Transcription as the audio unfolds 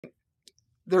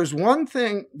there's one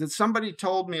thing that somebody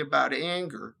told me about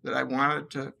anger that I wanted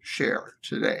to share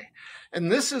today.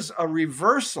 And this is a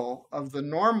reversal of the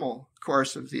normal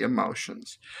course of the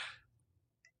emotions.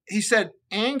 He said,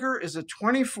 anger is a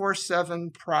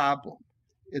 24/7 problem.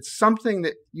 It's something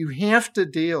that you have to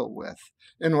deal with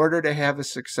in order to have a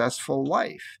successful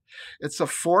life. It's a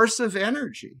force of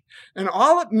energy. And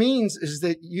all it means is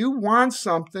that you want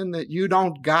something that you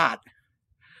don't got.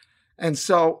 And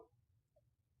so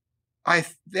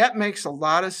that makes a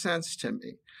lot of sense to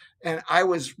me. And I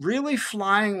was really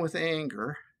flying with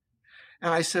anger.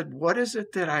 And I said, what is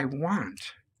it that I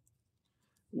want?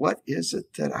 What is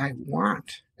it that I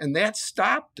want? And that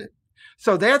stopped it.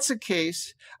 So that's a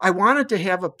case. I wanted to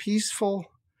have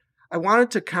I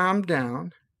wanted to calm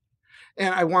down,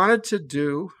 and I wanted to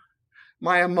do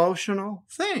my emotional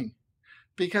thing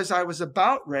because I was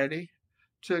about ready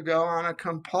to go on a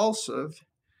compulsive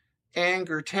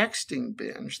anger texting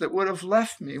binge that would have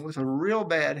left me with a real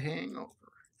bad hangover.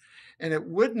 And it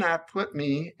would not put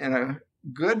me in a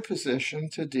good position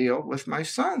to deal with my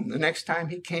son the next time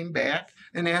he came back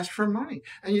and asked for money.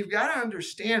 And you've got to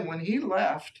understand, when he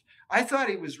left, I thought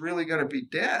he was really going to be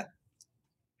dead.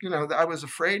 I was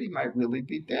afraid he might really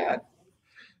be dead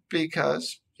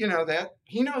because, that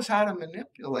he knows how to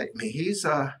manipulate me. He's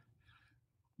a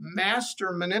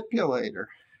master manipulator.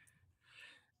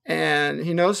 And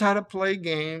he knows how to play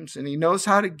games, and he knows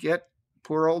how to get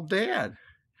poor old dad.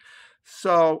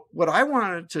 So what I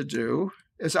wanted to do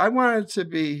is I wanted to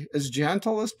be as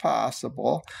gentle as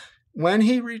possible when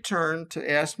he returned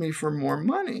to ask me for more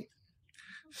money.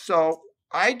 So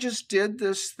I just did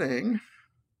this thing.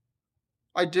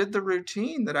 I did the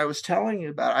routine that I was telling you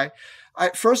about. I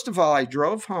first of all, I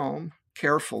drove home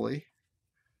carefully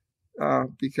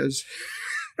because,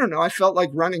 I don't know, I felt like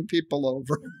running people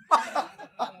over.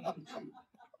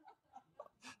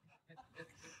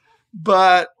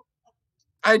 But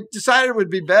I decided it would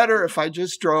be better if I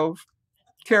just drove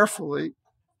carefully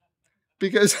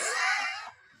because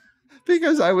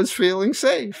I was feeling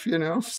safe,